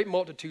mountain, great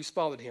multitudes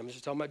followed Him. This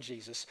is talking about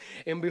Jesus.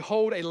 And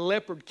behold, a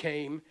leopard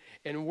came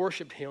and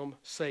worshipped Him,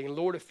 saying,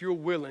 Lord, if you're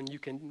willing, you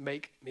can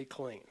make me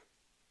clean.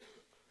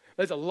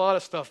 There's a lot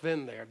of stuff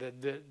in there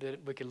that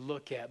we can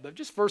look at. But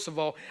just first of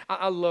all,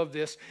 I love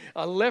this.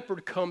 A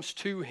leopard comes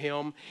to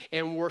him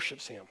and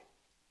worships him.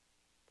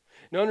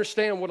 Now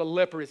understand what a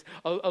leopard is.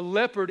 A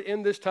leopard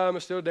in this time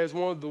of still day is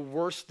one of the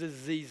worst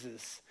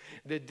diseases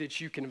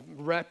that you can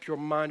wrap your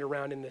mind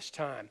around in this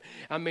time.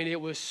 I mean, it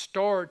would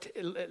start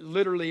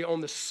literally on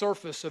the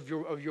surface of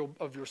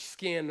your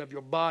skin, of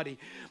your body,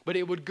 but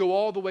it would go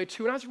all the way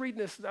to, and I was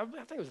reading this, I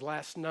think it was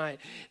last night,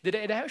 that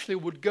it actually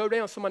would go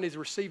down, somebody needs to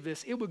receive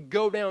this, it would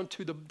go down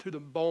to the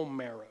bone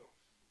marrow.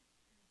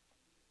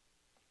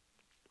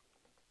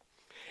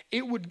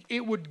 It would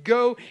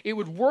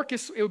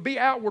be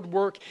outward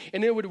work,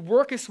 and it would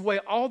work its way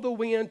all the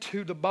way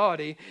into the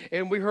body.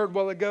 And we heard a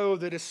while ago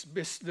that it's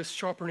this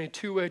sharper than a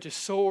two-edged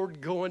sword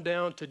going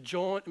down to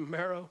joint and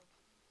marrow.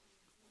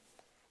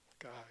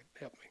 God,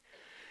 help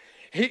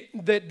me.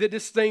 That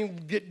this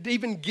thing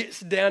even gets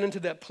down into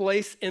that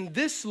place, and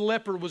this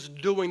leopard was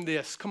doing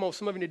this. Come on,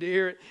 some of you need to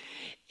hear it.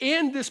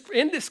 In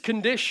this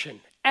condition,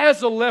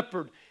 as a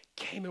leopard,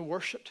 came and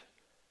worshipped.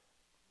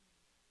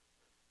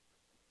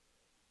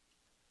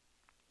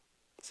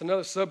 It's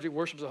another subject.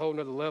 Worship's a whole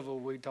nother level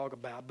we talk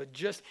about. But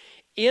just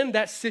in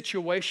that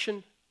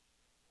situation,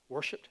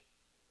 worshiped.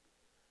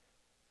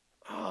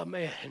 Oh,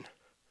 man.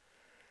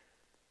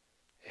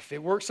 If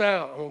it works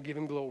out, I'm going to give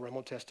him glory. I'm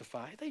going to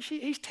testify.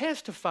 He's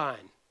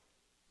testifying.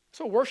 That's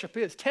what worship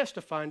is,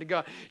 testifying to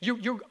God.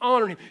 You're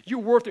honoring him. You're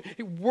worth it.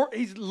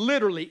 He's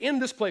literally in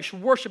this place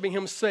worshiping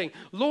him, saying,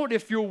 Lord,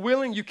 if you're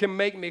willing, you can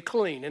make me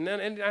clean.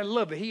 And I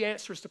love it. He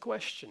answers the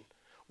question.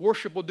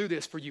 Worship will do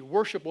this for you.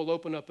 Worship will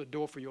open up a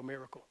door for your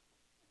miracle.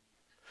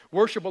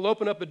 Worship will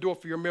open up the door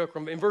for your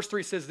miracle. In verse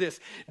 3 says this,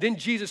 then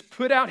Jesus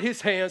put out his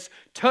hands,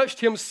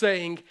 touched him,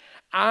 saying,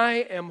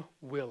 I am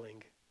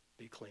willing,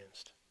 be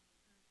cleansed.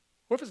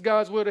 What if it's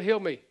God's will to heal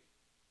me?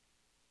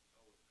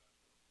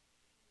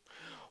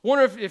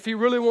 Wonder if he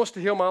really wants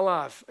to heal my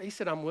life. He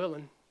said, I'm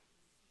willing.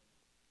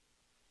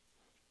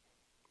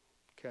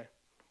 Okay,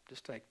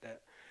 just take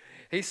that.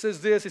 He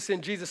says this,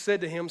 Jesus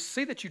said to him,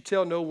 see that you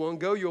tell no one,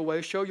 go your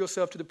way, show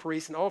yourself to the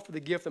priest, and offer the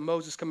gift that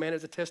Moses commanded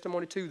as a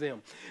testimony to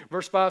them.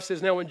 Verse 5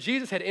 says, now when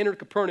Jesus had entered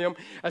Capernaum,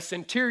 a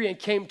centurion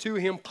came to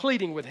him,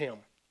 pleading with him,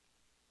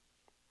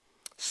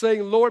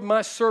 saying, Lord,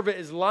 my servant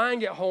is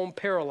lying at home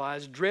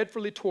paralyzed,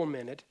 dreadfully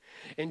tormented.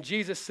 And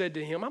Jesus said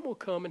to him, I'm going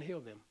to come and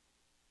heal them.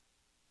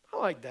 I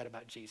like that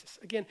about Jesus.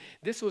 Again,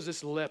 this was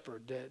this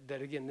leopard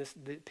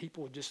that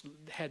people just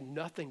had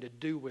nothing to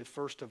do with,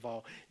 first of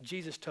all.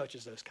 Jesus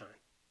touches those kind.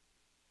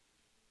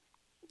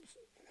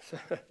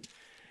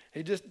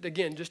 He just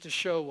to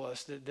show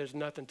us that there's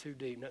nothing too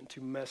deep, nothing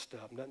too messed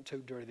up, nothing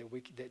too dirty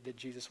that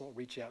Jesus won't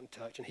reach out and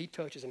touch. And he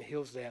touches and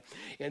heals that.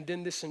 And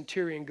then this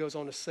centurion goes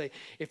on to say,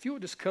 if you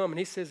would just come, and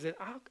he says that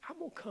I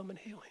will come and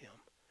heal him.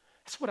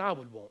 That's what I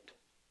would want.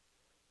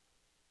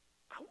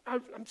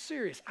 I'm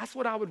serious. That's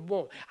what I would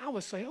want. I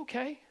would say,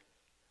 okay,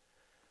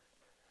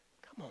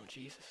 come on,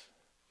 Jesus.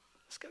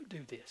 Let's go do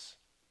this.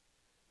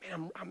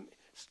 Man,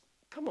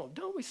 come on,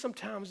 don't we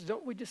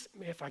just,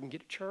 man, if I can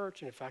get to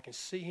church and if I can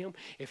see him,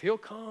 if he'll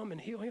come and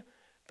heal him.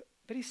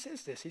 But he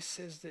says this. He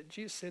says that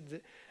Jesus said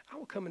that I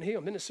will come and heal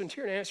him. Then the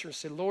centurion answered and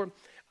said, Lord,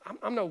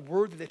 I'm not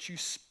worthy that you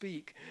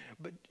speak,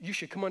 but you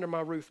should come under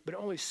my roof. But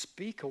only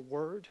speak a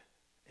word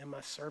and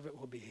my servant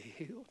will be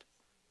healed.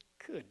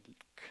 Good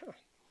God.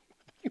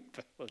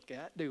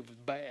 That dude was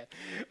bad.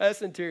 That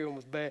centurion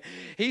was bad.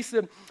 He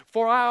said,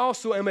 for I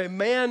also am a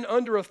man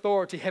under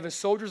authority, having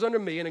soldiers under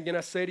me. And again,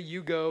 I say to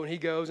you, go. And he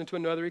goes, and to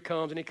another he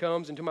comes. And he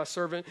comes, and to my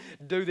servant,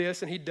 do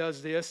this. And he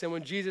does this. And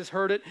when Jesus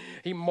heard it,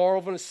 he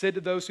marveled and said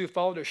to those who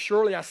followed it,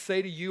 surely I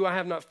say to you, I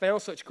have not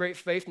found such great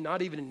faith,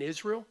 not even in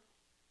Israel.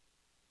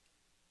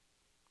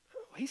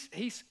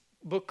 He's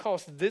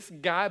because this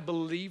guy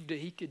believed that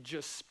he could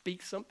just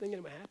speak something and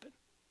it would happen.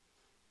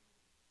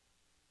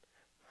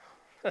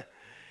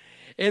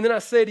 And then I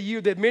say to you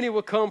that many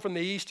will come from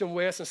the east and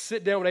west and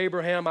sit down with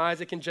Abraham,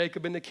 Isaac, and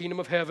Jacob in the kingdom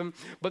of heaven.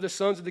 But the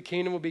sons of the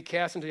kingdom will be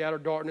cast into outer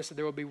darkness, and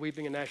there will be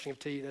weeping and gnashing of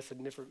teeth. That's a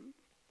different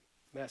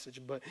message.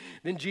 But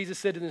then Jesus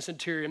said to the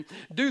centurion,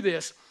 do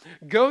this,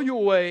 go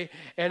your way,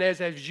 and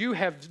as you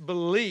have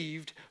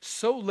believed,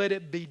 so let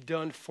it be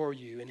done for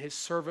you. And his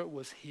servant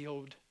was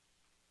healed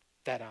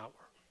that hour.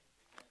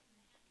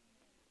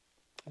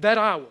 That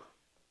hour.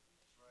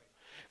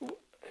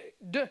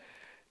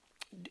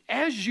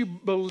 As you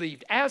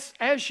believed, as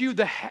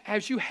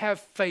you have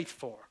faith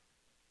for.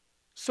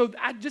 So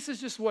this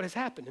is just what has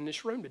happened in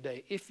this room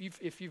today. If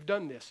you've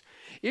done this,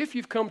 if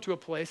you've come to a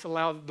place,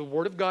 allow the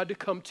Word of God to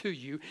come to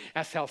you.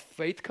 That's how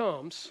faith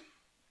comes.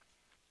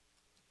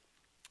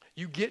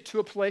 You get to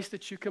a place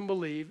that you can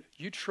believe,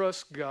 you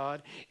trust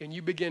God, and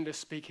you begin to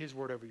speak His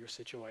word over your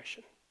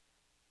situation.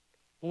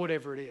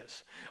 Whatever it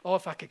is. Oh,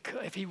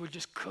 if he would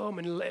just come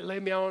and lay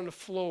me out on the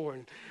floor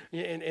and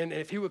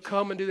if he would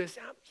come and do this,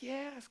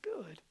 yeah, it's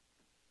good.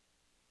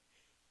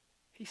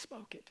 He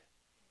spoke it.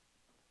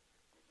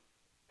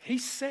 He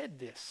said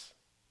this.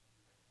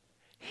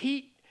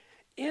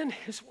 In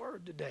his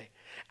word today,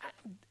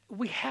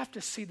 we have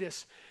to see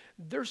this.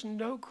 There's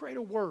no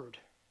greater word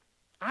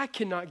I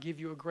cannot give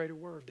you a greater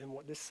word than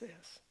what this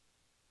says.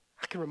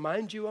 I can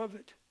remind you of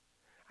it.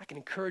 I can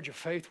encourage your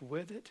faith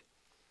with it.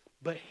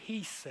 But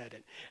he said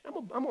it.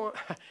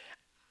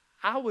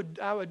 I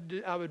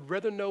would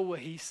rather know what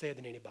he said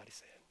than anybody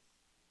said.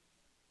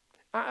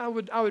 I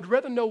would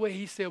rather know what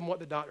he said than what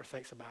the doctor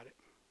thinks about it.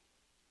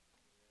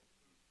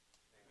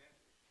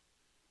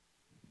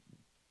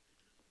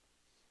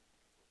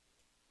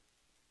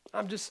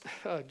 I'm just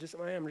trying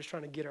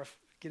to get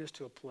us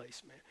to a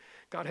place, man.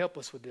 God, help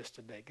us with this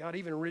today. God,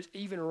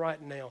 even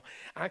right now,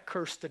 I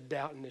curse the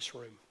doubt in this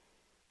room.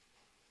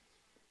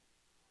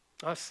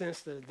 I sense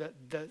the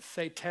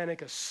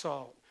satanic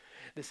assault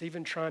that's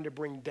even trying to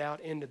bring doubt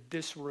into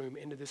this room,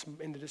 into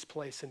this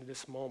place, into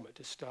this moment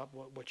to stop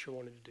what you're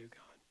wanting to do,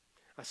 God.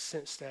 I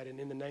sense that, and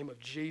in the name of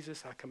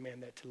Jesus, I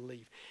command that to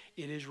leave.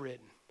 It is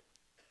written.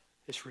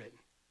 It's written.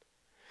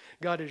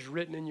 God, it is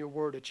written in your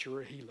word that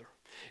you're a healer.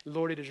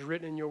 Lord, it is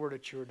written in your word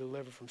that you are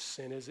delivered from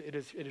sin. It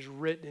is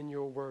written in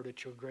your word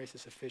that your grace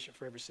is sufficient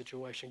for every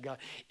situation. God,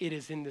 it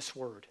is in this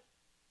word.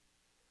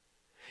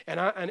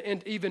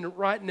 And even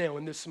right now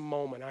in this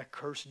moment, I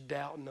curse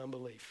doubt and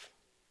unbelief.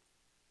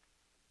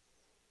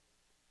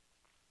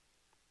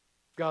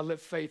 God, let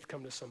faith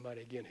come to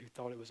somebody again who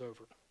thought it was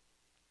over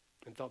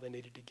and thought they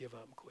needed to give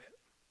up and quit.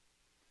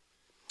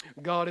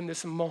 God, in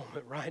this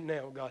moment right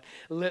now, God,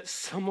 let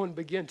someone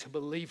begin to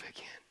believe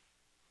again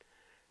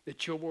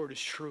that your word is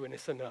true and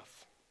it's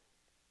enough.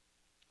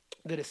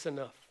 That it's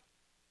enough.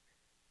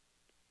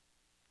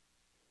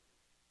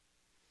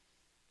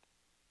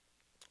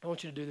 I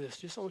want you to do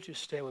this. I want you to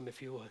stand with me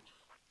if you would.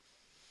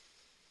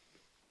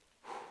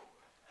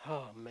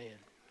 Oh, man.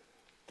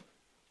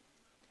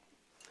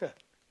 I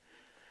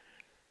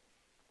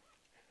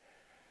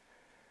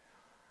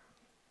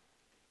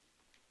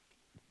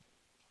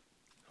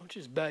want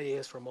you to just bow your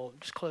heads for a moment.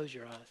 Just close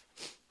your eyes.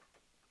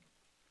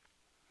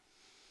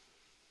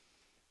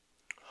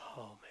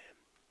 Oh,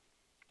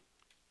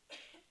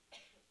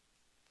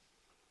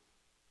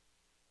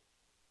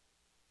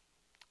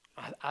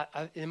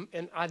 man.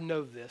 And I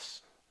know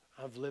this.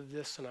 I've lived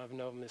this and I've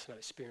known this and I've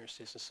experienced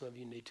this, and some of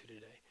you need to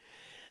today.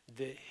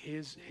 That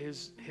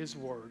his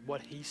word,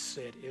 what he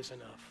said, is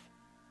enough.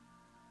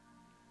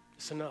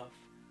 It's enough.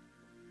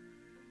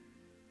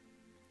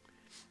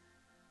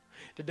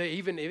 Today,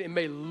 even it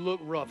may look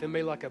rough, it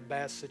may like a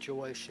bad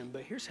situation,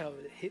 but here's how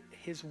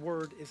his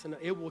word is enough.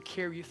 It will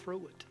carry you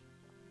through it.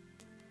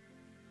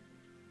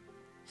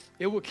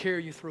 It will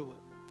carry you through it.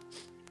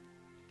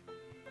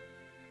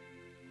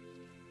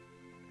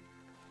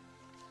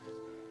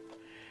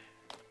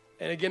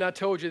 And again, I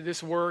told you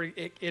this word,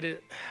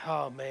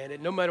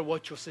 no matter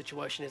what your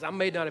situation is, I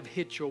may not have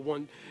hit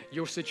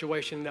your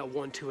situation in that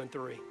 1, 2, and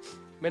 3. It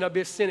may not be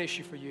a sin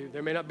issue for you.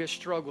 There may not be a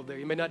struggle there.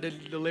 You may not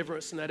need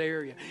deliverance in that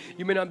area.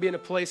 You may not be in a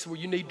place where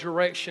you need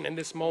direction in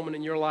this moment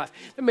in your life.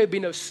 There may be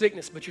no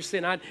sickness, but you're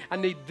saying, I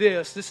need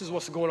this. This is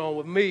what's going on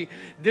with me.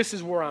 This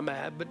is where I'm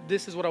at. But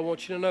this is what I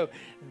want you to know,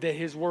 that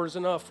his word is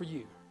enough for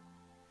you.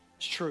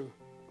 It's true.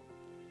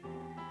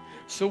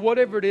 So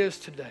whatever it is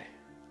today,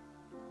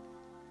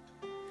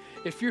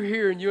 if you're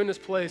here and you're in this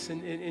place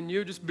and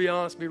you just be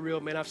honest, be real,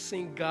 man, I've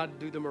seen God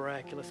do the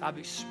miraculous. I've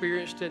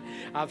experienced it.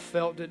 I've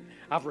felt it.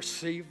 I've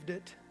received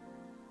it.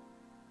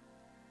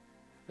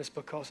 It's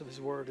because of his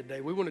word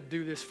today. We want to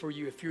do this for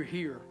you if you're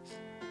here.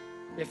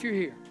 If you're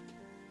here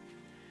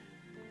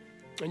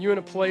and you're in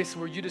a place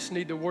where you just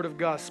need the word of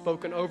God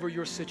spoken over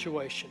your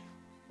situation,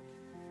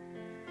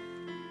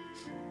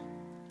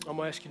 I'm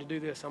going to ask you to do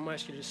this. I'm going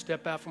to ask you to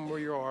step out from where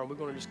you are, and we're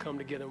going to just come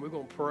together, and we're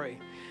going to pray.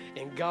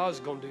 And God's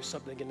going to do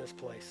something in this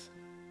place.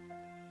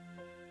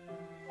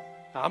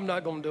 I'm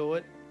not going to do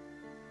it.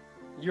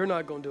 You're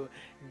not going to do it.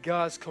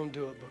 God's going to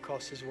do it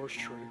because his word's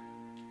true.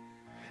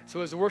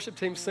 So as the worship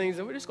team sings,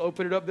 and we just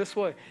open it up this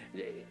way.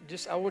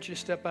 I want you to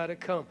step out and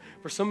come.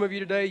 For some of you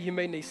today, you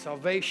may need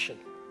salvation.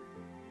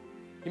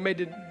 You may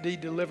need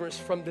deliverance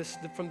from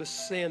the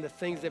sin, the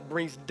things that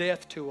brings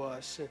death to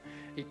us,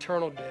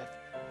 eternal death.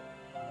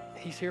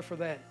 He's here for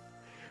that.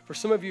 For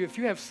some of you, if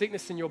you have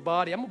sickness in your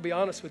body, I'm going to be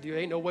honest with you,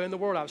 ain't no way in the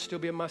world I would still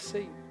be in my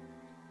seat.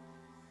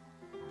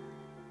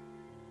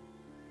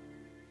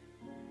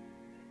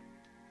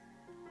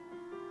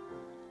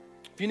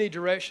 If you need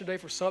direction today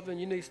for something,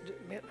 you need,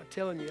 man, I'm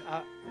telling you,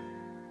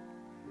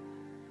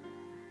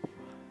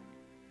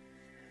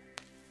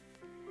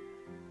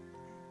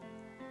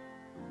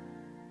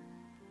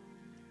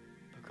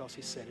 because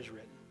he said is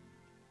written.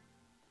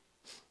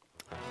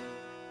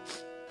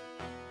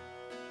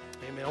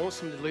 Amen. I want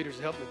some of the leaders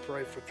to help me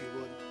pray for if you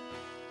would.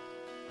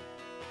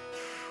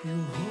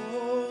 You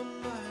hold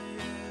my